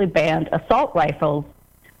immediately banned assault rifles.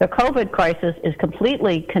 The COVID crisis is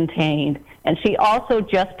completely contained, and she also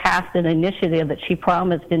just passed an initiative that she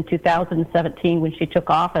promised in 2017 when she took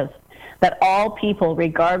office, that all people,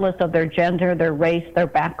 regardless of their gender, their race, their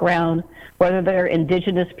background, whether they're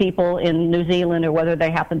indigenous people in New Zealand or whether they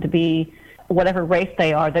happen to be whatever race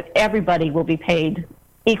they are, that everybody will be paid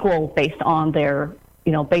equal based on their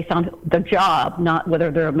job, not whether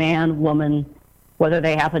they're a man, woman, whether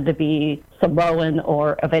they happen to be Samoan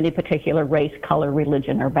or of any particular race, color,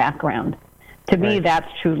 religion, or background. To me, that's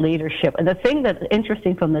true leadership. And the thing that's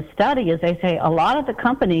interesting from this study is they say a lot of the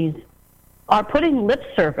companies are putting lip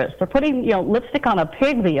service. They're putting, lipstick on a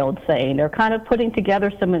pig, the old saying. They're kind of putting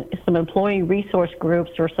together some employee resource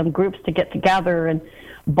groups or some groups to get together and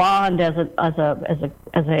bond as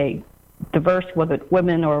a diverse, whether it's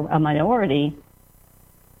women or a minority.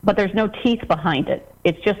 But there's no teeth behind it.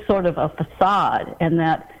 It's just sort of a facade, and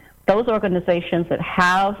that those organizations that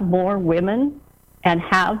have more women and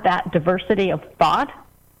have that diversity of thought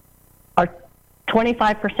are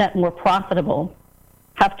 25% more profitable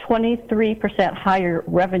have 23% higher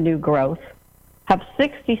revenue growth, have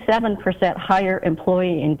 67% higher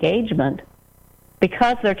employee engagement,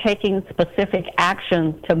 because they're taking specific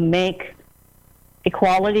actions to make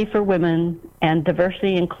equality for women and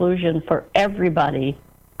diversity inclusion for everybody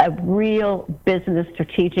a real business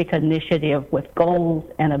strategic initiative with goals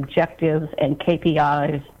and objectives and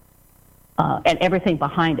KPIs and everything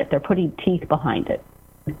behind it. They're putting teeth behind it.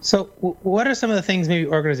 So what are some of the things maybe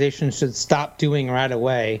organizations should stop doing right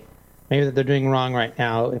away, maybe that they're doing wrong right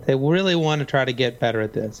now, if they really want to try to get better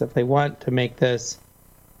at this, if they want to make this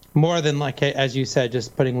more than, like, as you said,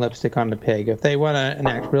 just putting lipstick on the pig, if they want to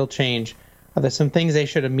enact real change, are there some things they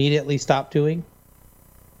should immediately stop doing?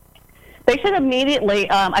 They should immediately,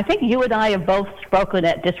 I think you and I have both spoken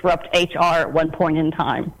at Disrupt HR at one point in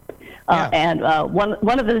time. And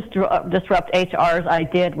one of the Disrupt HRs I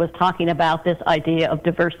did was talking about this idea of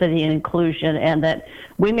diversity and inclusion, and that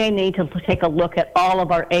we may need to take a look at all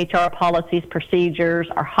of our HR policies, procedures,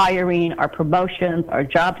 our hiring, our promotions, our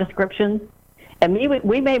job descriptions, and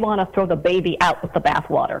we may want to throw the baby out with the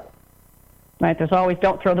bathwater. Right? There's always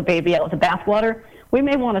don't throw the baby out with the bathwater. We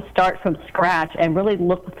may want to start from scratch and really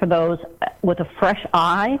look for those with a fresh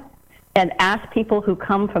eye and ask people who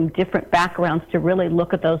come from different backgrounds to really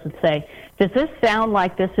look at those and say, does this sound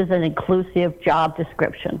like this is an inclusive job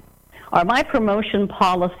description? Are my promotion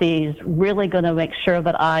policies really going to make sure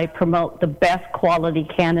that I promote the best quality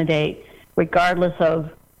candidate regardless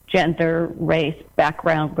of gender, race,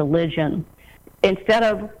 background, religion? Instead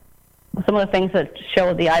of some of the things that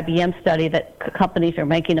show the IBM study that companies are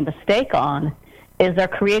making a mistake on is they're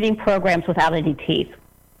creating programs without any teeth.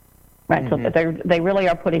 Right, so they really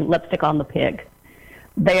are putting lipstick on the pig.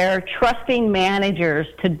 They're trusting managers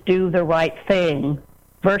to do the right thing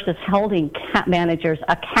versus holding managers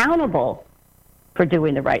accountable for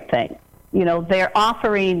doing the right thing. You know, they're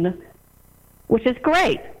offering, which is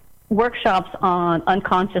great, workshops on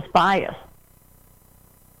unconscious bias,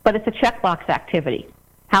 but it's a checkbox activity.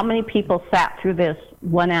 How many people sat through this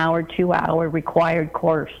 1 hour, 2 hour required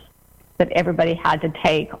course that everybody had to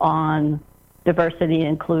take on diversity and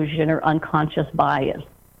inclusion or unconscious bias?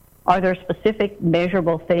 Are there specific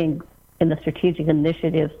measurable things in the strategic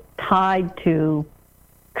initiatives tied to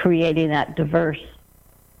creating that diverse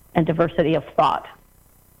and diversity of thought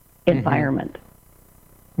environment?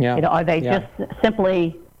 Yeah. You know, are they just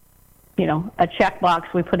simply, you know, a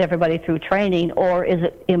checkbox, we put everybody through training, or is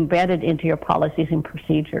it embedded into your policies and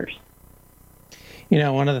procedures? You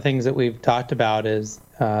know, one of the things that we've talked about is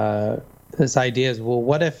this idea is, well,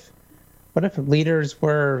 what if leaders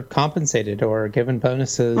were compensated or given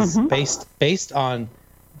bonuses based on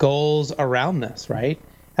goals around this, right?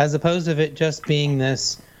 As opposed to it just being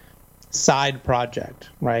this side project,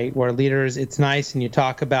 right? Where leaders, it's nice and you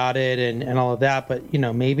talk about it and all of that, but, you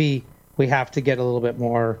know, maybe we have to get a little bit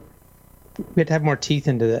more, we have to have more teeth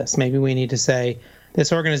into this. Maybe we need to say,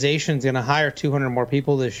 this organization is going to hire 200 more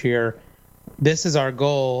people this year. This is our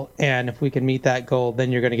goal, and if we can meet that goal,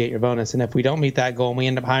 then you're going to get your bonus. And if we don't meet that goal and we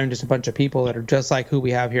end up hiring just a bunch of people that are just like who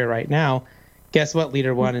we have here right now, guess what,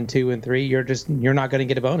 leader 1 and 2 and 3, you're not going to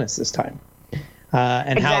get a bonus this time.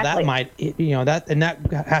 And exactly. How that might, you know, that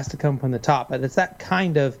has to come from the top. But it's that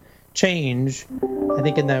kind of change, I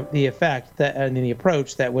think, in the effect that and in the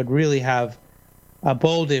approach that would really have a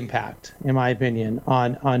bold impact, in my opinion,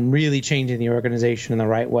 on really changing the organization in the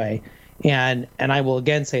right way. And I will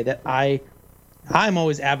again say that I'm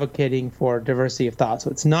always advocating for diversity of thought.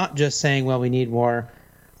 So it's not just saying, well, we need more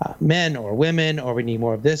men or women, or we need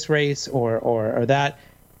more of this race or that.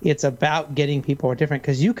 It's about getting people who are different,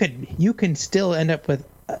 because you can still end up with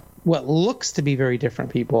what looks to be very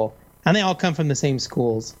different people, and they all come from the same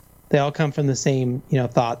schools. They all come from the same, you know,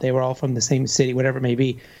 thought. They were all from the same city, whatever it may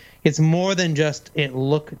be. It's more than just it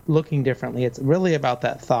looking differently. It's really about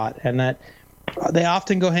that thought, and that they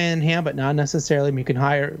often go hand in hand, but not necessarily. I mean, you can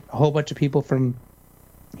hire a whole bunch of people from,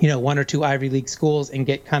 you know, 1 or 2 Ivy League schools and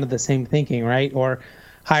get kind of the same thinking, right? Or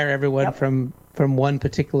hire everyone from one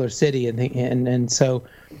particular city, and so,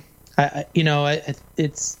 you know,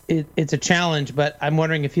 it's a challenge. But I'm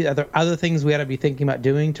wondering if are there other things we ought to be thinking about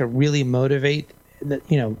doing to really motivate,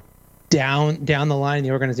 you know, down the line in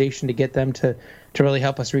the organization to get them to really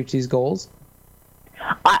help us reach these goals?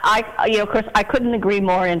 You know, Chris, I couldn't agree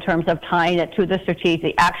more in terms of tying it to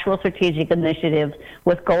the actual strategic initiatives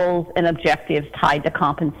with goals and objectives tied to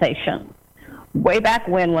compensation. Way back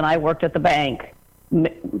when I worked at the bank,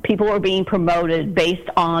 people were being promoted based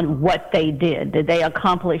on what they did. Did they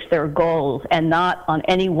accomplish their goals, and not on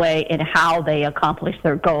any way in how they accomplished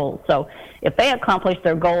their goals. So if they accomplished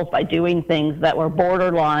their goals by doing things that were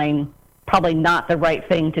borderline probably not the right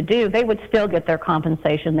thing to do, they would still get their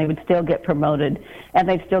compensation, they would still get promoted, and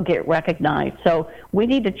they'd still get recognized. So we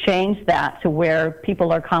need to change that to where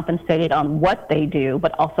people are compensated on what they do,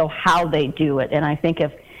 but also how they do it. And I think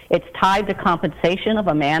if it's tied to compensation of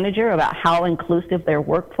a manager about how inclusive their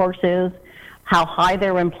workforce is, how high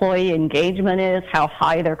their employee engagement is, how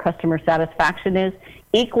high their customer satisfaction is,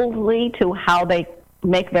 equally to how they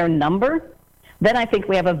make their number, then I think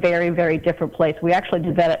we have a very, very different place. We actually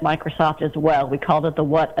did that at Microsoft as well. We called it the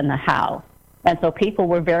what and the how. And so people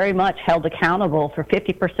were very much held accountable for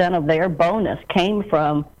 50% of their bonus came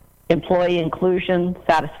from employee inclusion,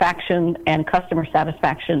 satisfaction, and customer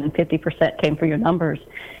satisfaction, and 50% came from your numbers.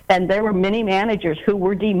 And there were many managers who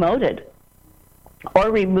were demoted or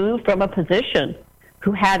removed from a position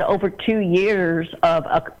who had over 2 years of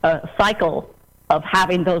a cycle of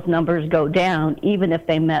having those numbers go down, even if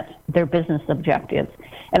they met their business objectives.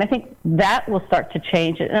 And I think that will start to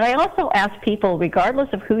change it. And I also ask people, regardless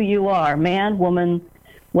of who you are, man, woman,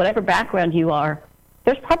 whatever background you are,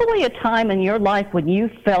 there's probably a time in your life when you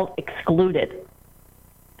felt excluded.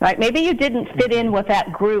 Right? Maybe you didn't fit in with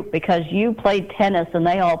that group because you played tennis and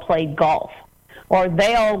they all played golf. Or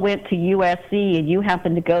they all went to USC and you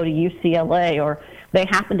happened to go to UCLA, or they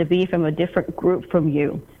happened to be from a different group from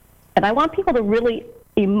you. And I want people to really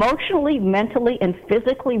emotionally, mentally, and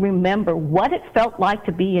physically remember what it felt like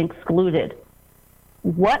to be excluded.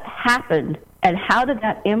 What happened, and how did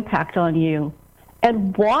that impact on you?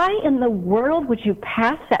 And why in the world would you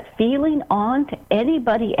pass that feeling on to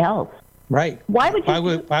anybody else? Right. Why would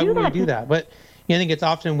we do that? But I think it's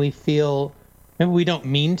often we feel, maybe we don't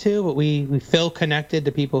mean to, but we feel connected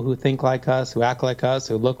to people who think like us, who act like us,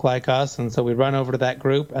 who look like us, and so we run over to that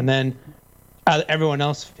group, and then everyone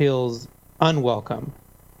else feels unwelcome.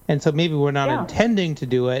 And so maybe we're not intending to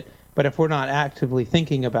do it, but if we're not actively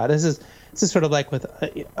thinking about it, this is sort of like with,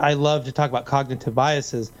 I love to talk about cognitive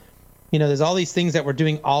biases. There's all these things that we're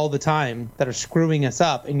doing all the time that are screwing us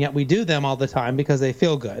up, and yet we do them all the time because they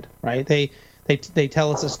feel good, right? They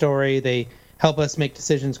tell us a story, they help us make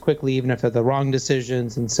decisions quickly, even if they're the wrong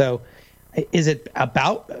decisions. And so is it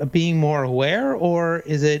about being more aware, or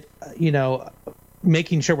is it,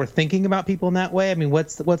 making sure we're thinking about people in that way? I mean,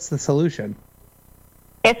 what's the solution?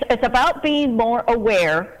 It's about being more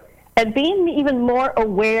aware and being even more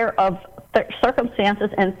aware of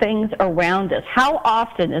circumstances and things around us. How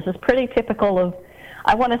often is this pretty typical of,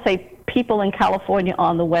 I want to say, people in California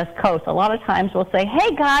on the West Coast? A lot of times we'll say,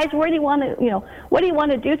 "Hey guys, where do you want to, what do you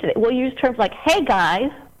want to do today?" We'll use terms like "Hey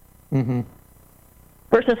guys"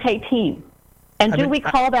 versus "Hey team." And do we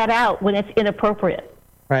call that out when it's inappropriate?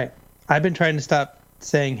 Right. I've been trying to stop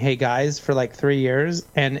saying "hey guys" for like 3 years,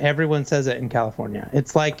 and everyone says it in California.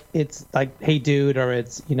 It's like "hey dude," or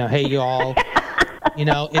it's "hey y'all."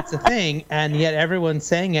 It's a thing, and yet everyone's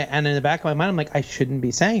saying it. And in the back of my mind, I'm like, I shouldn't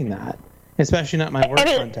be saying that, especially not in my work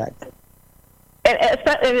context. And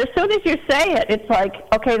as soon as you say it, it's like,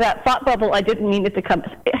 okay, that thought bubble, I didn't mean it to come.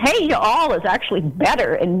 "Hey y'all" is actually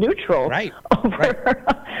better and neutral, right?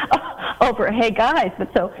 Over "hey guys." But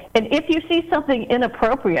and if you see something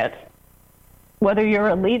inappropriate, whether you're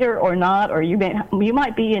a leader or not, or you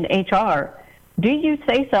might be in HR, do you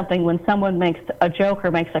say something when someone makes a joke or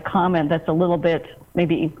makes a comment that's a little bit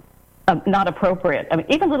maybe not appropriate? I mean,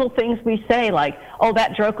 even little things we say like, "Oh,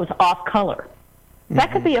 that joke was off color."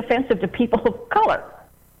 That could be offensive to people of color.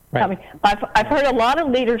 Right. I mean, I've heard a lot of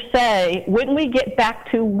leaders say, "When we get back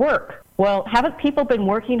to work?" Well, haven't people been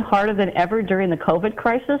working harder than ever during the COVID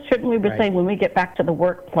crisis? Shouldn't we be saying "when we get back to the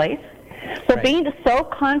workplace"? So being so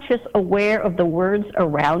conscious, aware of the words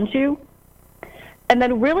around you, and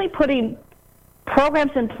then really putting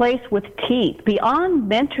programs in place with teeth beyond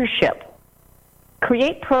mentorship.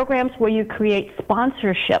 Create programs where you create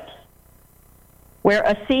sponsorships, where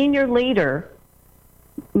a senior leader,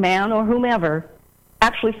 man or whomever,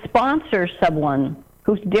 actually sponsors someone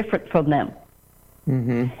who's different from them.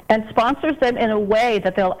 And sponsors them in a way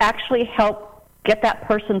that they'll actually help get that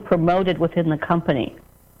person promoted within the company.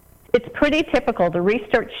 It's pretty typical. The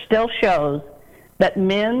research still shows that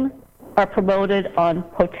men are promoted on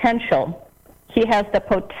potential. He has the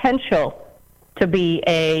potential to be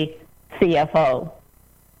a CFO.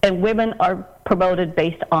 And women are promoted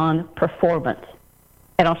based on performance.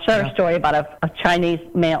 And I'll share a story about a Chinese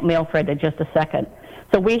male friend in just a second.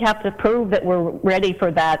 So we have to prove that we're ready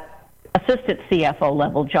for that assistant CFO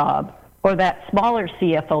level job or that smaller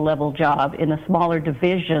CFO level job in a smaller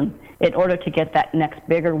division in order to get that next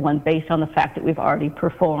bigger one based on the fact that we've already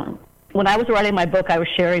performed. When I was writing my book, I was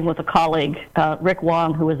sharing with a colleague, Rick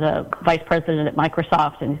Wong, who was a vice president at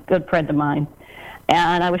Microsoft and a good friend of mine.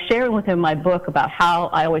 And I was sharing with him my book about how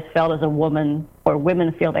I always felt as a woman or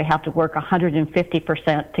women feel they have to work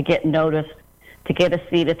 150% to get noticed, to get a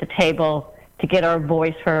seat at the table, to get our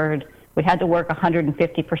voice heard. We had to work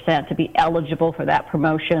 150% to be eligible for that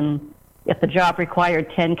promotion. If the job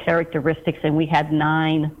required 10 characteristics and we had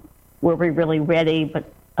 9, were we really ready?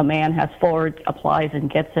 But a man has 4, applies and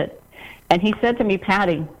gets it. And he said to me,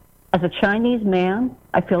 Pattie, as a Chinese man,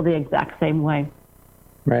 I feel the exact same way.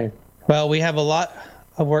 Right. Well, we have a lot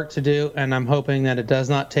of work to do, and I'm hoping that it does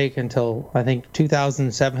not take until, I think,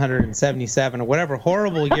 2,777 or whatever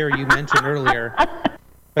horrible year you mentioned earlier, for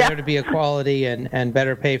there to be equality and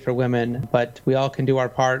better pay for women. But we all can do our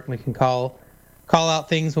part. We can call out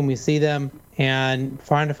things when we see them and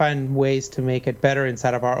trying to find ways to make it better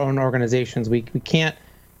inside of our own organizations. We can't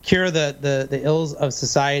cure the ills of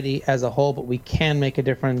society as a whole, but we can make a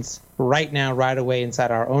difference right now, right away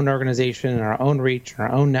inside our own organization, and our own reach, and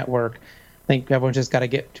our own network. I think everyone's just got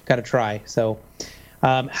to try. So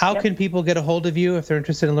how can people get a hold of you if they're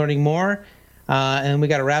interested in learning more? And we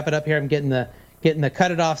got to wrap it up here. I'm getting the cut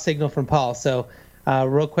it off signal from Paul. So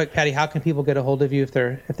real quick, Pattie, how can people get a hold of you if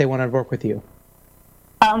they want to work with you?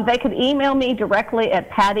 They could email me directly at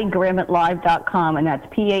pattiegrimm@live.com, and that's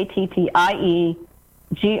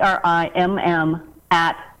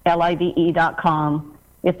Pattiegrimm@live.com.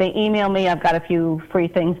 If they email me, I've got a few free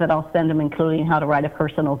things that I'll send them, including how to write a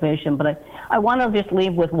personal vision. But I want to just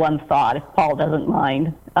leave with one thought, if Paul doesn't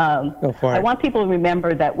mind. Go for it. I want people to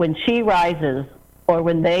remember that when she rises or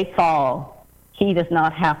when they fall, he does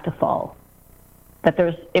not have to fall. That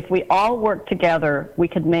if we all work together, we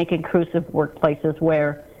could make inclusive workplaces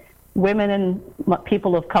where women and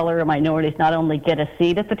people of color or minorities not only get a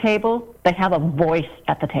seat at the table, they have a voice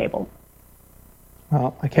at the table.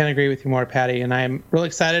 Well, I can't agree with you more, Pattie, and I'm really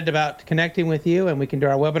excited about connecting with you, and we can do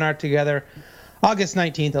our webinar together August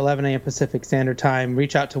 19th, 11 a.m. Pacific Standard Time.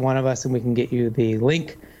 Reach out to one of us, and we can get you the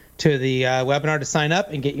link to the webinar to sign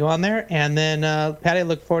up and get you on there. And then, Pattie, I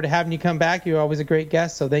look forward to having you come back. You're always a great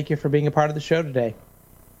guest, so thank you for being a part of the show today.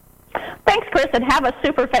 Thanks, Chris, and have a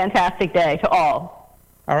super fantastic day to all.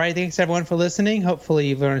 All right, thanks, everyone, for listening. Hopefully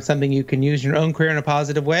you've learned something you can use in your own career in a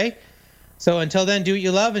positive way. So until then, do what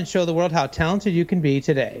you love and show the world how talented you can be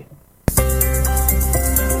today.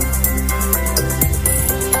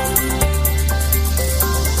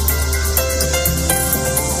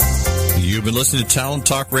 You've been listening to Talent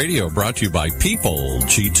Talk Radio, brought to you by People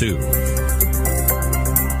G2.